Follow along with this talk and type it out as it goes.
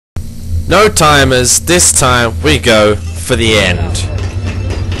No timers. This time we go for the end.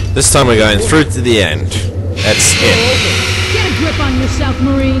 This time we're going through to the end. That's it. Get a grip on yourself,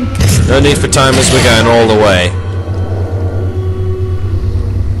 Marine. No need for timers. We're going all the way.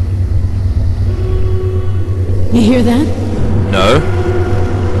 You hear that? No.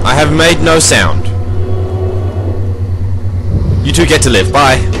 I have made no sound. You two get to live.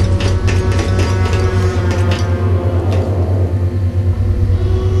 Bye.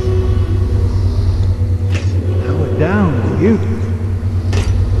 Power down, you.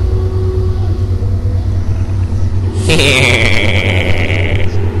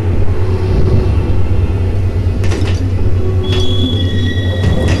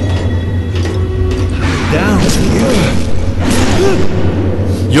 Down, you.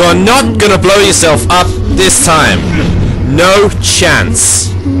 You are not gonna blow yourself up this time. No chance.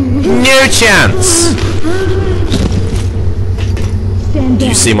 No chance. Stand Do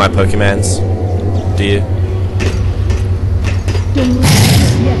you down. see my Pokemans? Do you?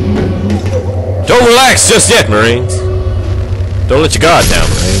 Don't relax just yet, Marines. Don't let your guard down,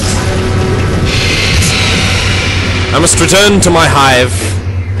 Marines. I must return to my hive.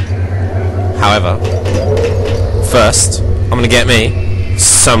 However, first, I'm gonna get me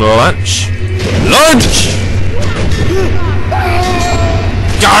some lunch. Lunch!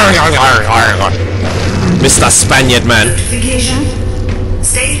 Mr. Spaniard man.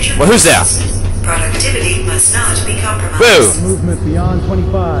 Stage Well, who's there? Productivity must not be compromised. Woo! Movement beyond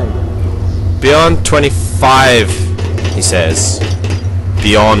 25. Beyond 25, he says.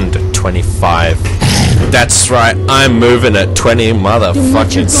 Beyond 25. That's right, I'm moving at 20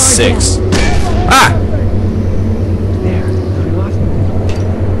 motherfucking 6. Ah! There. I lost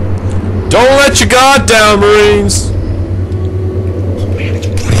it. Don't let your guard down, Marines!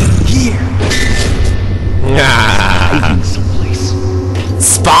 Here. Ah, Someplace.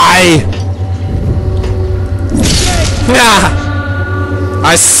 spy! Ah,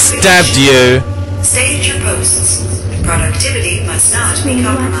 I stabbed you. Stage your posts. Productivity must not be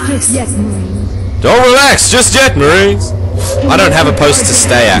Don't relax compromised. just yet, Marine. Don't relax just yet, Marines. I don't have a post to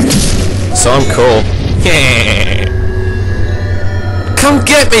stay at, so I'm cool. Come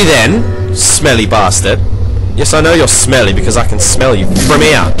get me then, smelly bastard. Yes, I know you're smelly because I can smell you from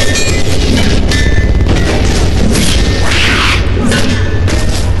here.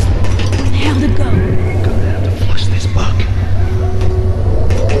 Hell to go. Gonna have to flush this bug.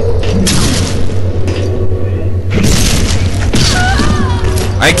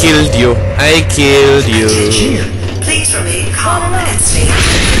 I killed you. I killed you. Please remain calm and stay.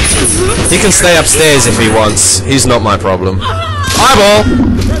 He can stay upstairs if he wants. He's not my problem. Eyeball!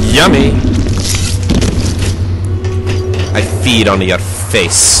 Yummy. I feed onto your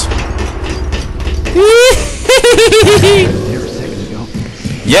face. There a second ago.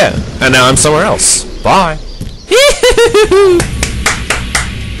 Yeah, and now I'm somewhere else. Bye.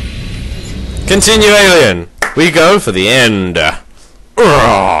 Continue, alien. We go for the end.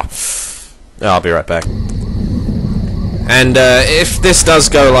 I'll be right back. And if this does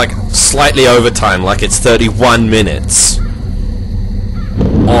go like slightly over time, like it's 31 minutes,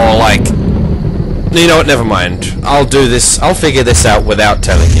 or like, you know what? Never mind. I'll do this. I'll figure this out without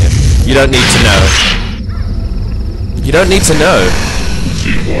telling you. You don't need to know. You don't need to know.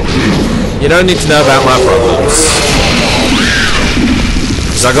 You don't need to know about my problems.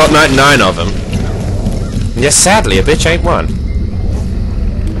 Because I got 99 of them. And yes, sadly, a bitch ain't one.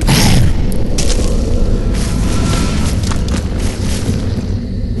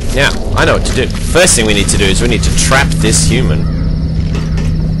 Yeah, I know what to do. First thing we need to do is we need to trap this human.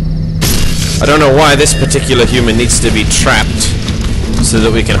 I don't know why this particular human needs to be trapped so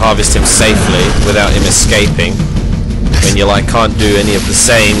that we can harvest him safely without him escaping. When you like can't do any of the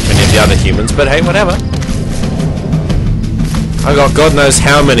same for any of the other humans, but hey, whatever. I got God knows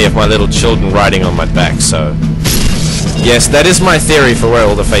how many of my little children riding on my back, so yes, that is my theory for where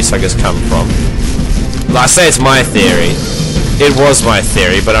all the facehuggers come from. Well, I say it's my theory. It was my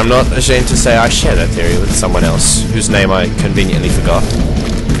theory, but I'm not ashamed to say I share that theory with someone else, whose name I conveniently forgot.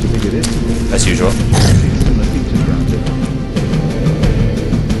 As usual.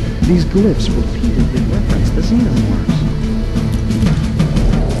 These glyphs repeatedly reference the xenomorphs.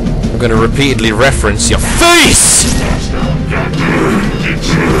 I'm gonna repeatedly reference your face!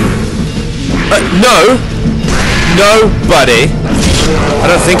 No! No, buddy. I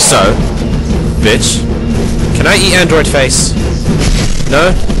don't think so. Bitch. Can I eat android face?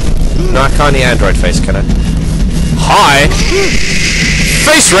 No? No, I can't eat android face, can I? Hi!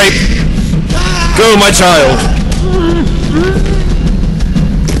 Face rape! Go, my child!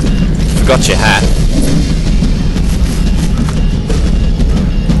 Forgot your hat.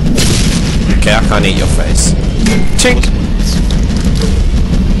 Okay, I can't eat your face. Tink!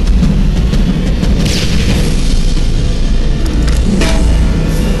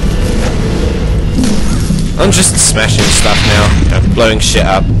 I'm just smashing stuff now, blowing shit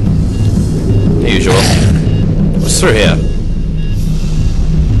up. Usual. What's through here?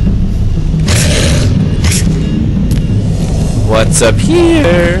 What's up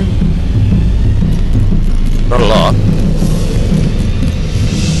here? Not a lot.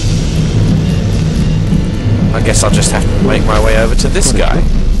 I guess I'll just have to make my way over to this guy.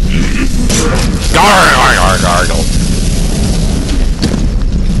 Gargle.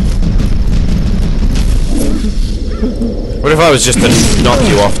 What if I was just to knock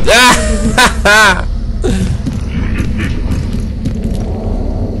you off?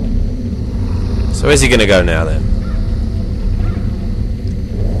 So where's he gonna go now then?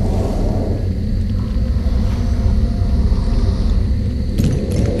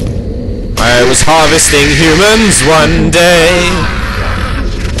 I was harvesting humans one day,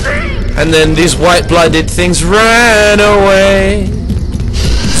 and then these white-blooded things ran away.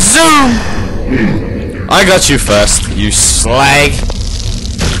 Zoom! I got you first, you slag.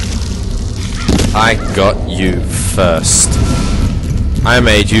 I got you first. I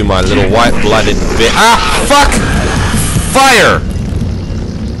made you my little white-blooded bit. Ah, fuck! Fire!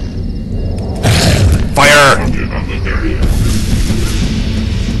 Fire!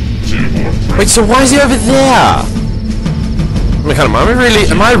 Wait, so why is he over there? I mean, come on,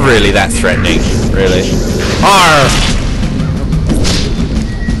 am I really that threatening? Really? Arr!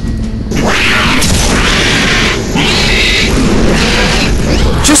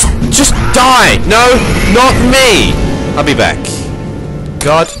 Just die! No, not me! I'll be back.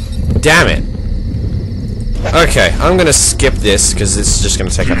 God damn it. Okay, I'm gonna skip this, because this is just gonna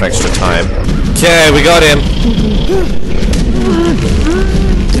take up extra time. Okay, we got him!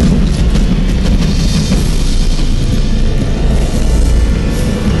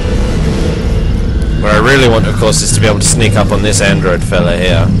 What I really want, of course, is to be able to sneak up on this android fella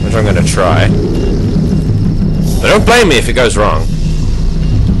here, which I'm gonna try. But don't blame me if it goes wrong.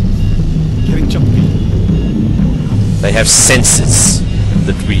 Getting jumpy. They have senses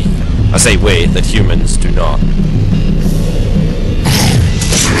that that humans do not.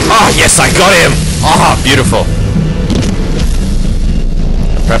 Ah, yes, I got him! Ah, beautiful.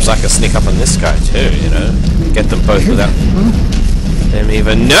 Perhaps I can sneak up on this guy too, you know? Get them both without them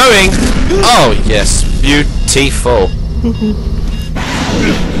even knowing! Oh, yes, beautiful.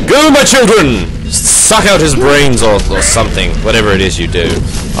 Go, my children! Suck out his brains or something, whatever it is you do.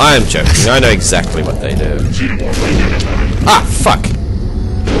 I am joking, I know exactly what they do. Ah, fuck!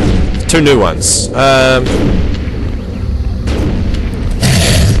 2 new ones. How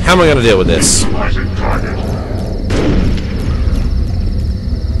am I gonna deal with this?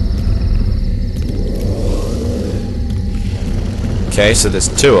 Okay, so there's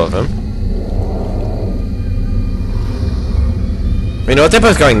 2 of them. You know what, they're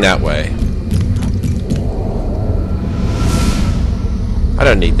both going that way. I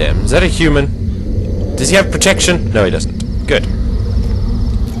don't need them. Is that a human? Does he have protection? No, he doesn't. Good.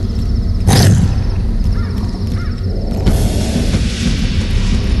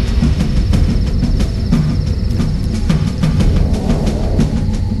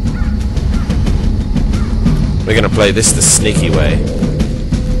 We're gonna play this the sneaky way.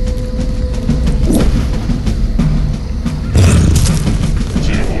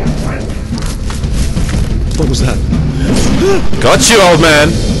 What was that? Got you, old man!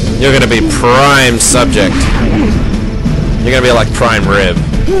 You're gonna be prime subject. You're gonna be like prime rib.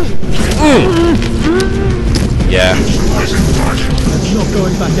 Yeah. Not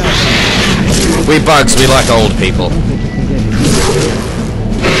going back out. We bugs, we like old people.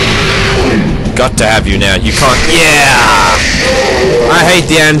 Got to have you now. You can't. Yeah! I hate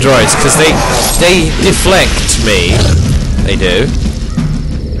the androids because they deflect me. They do.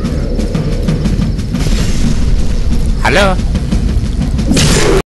 Hello?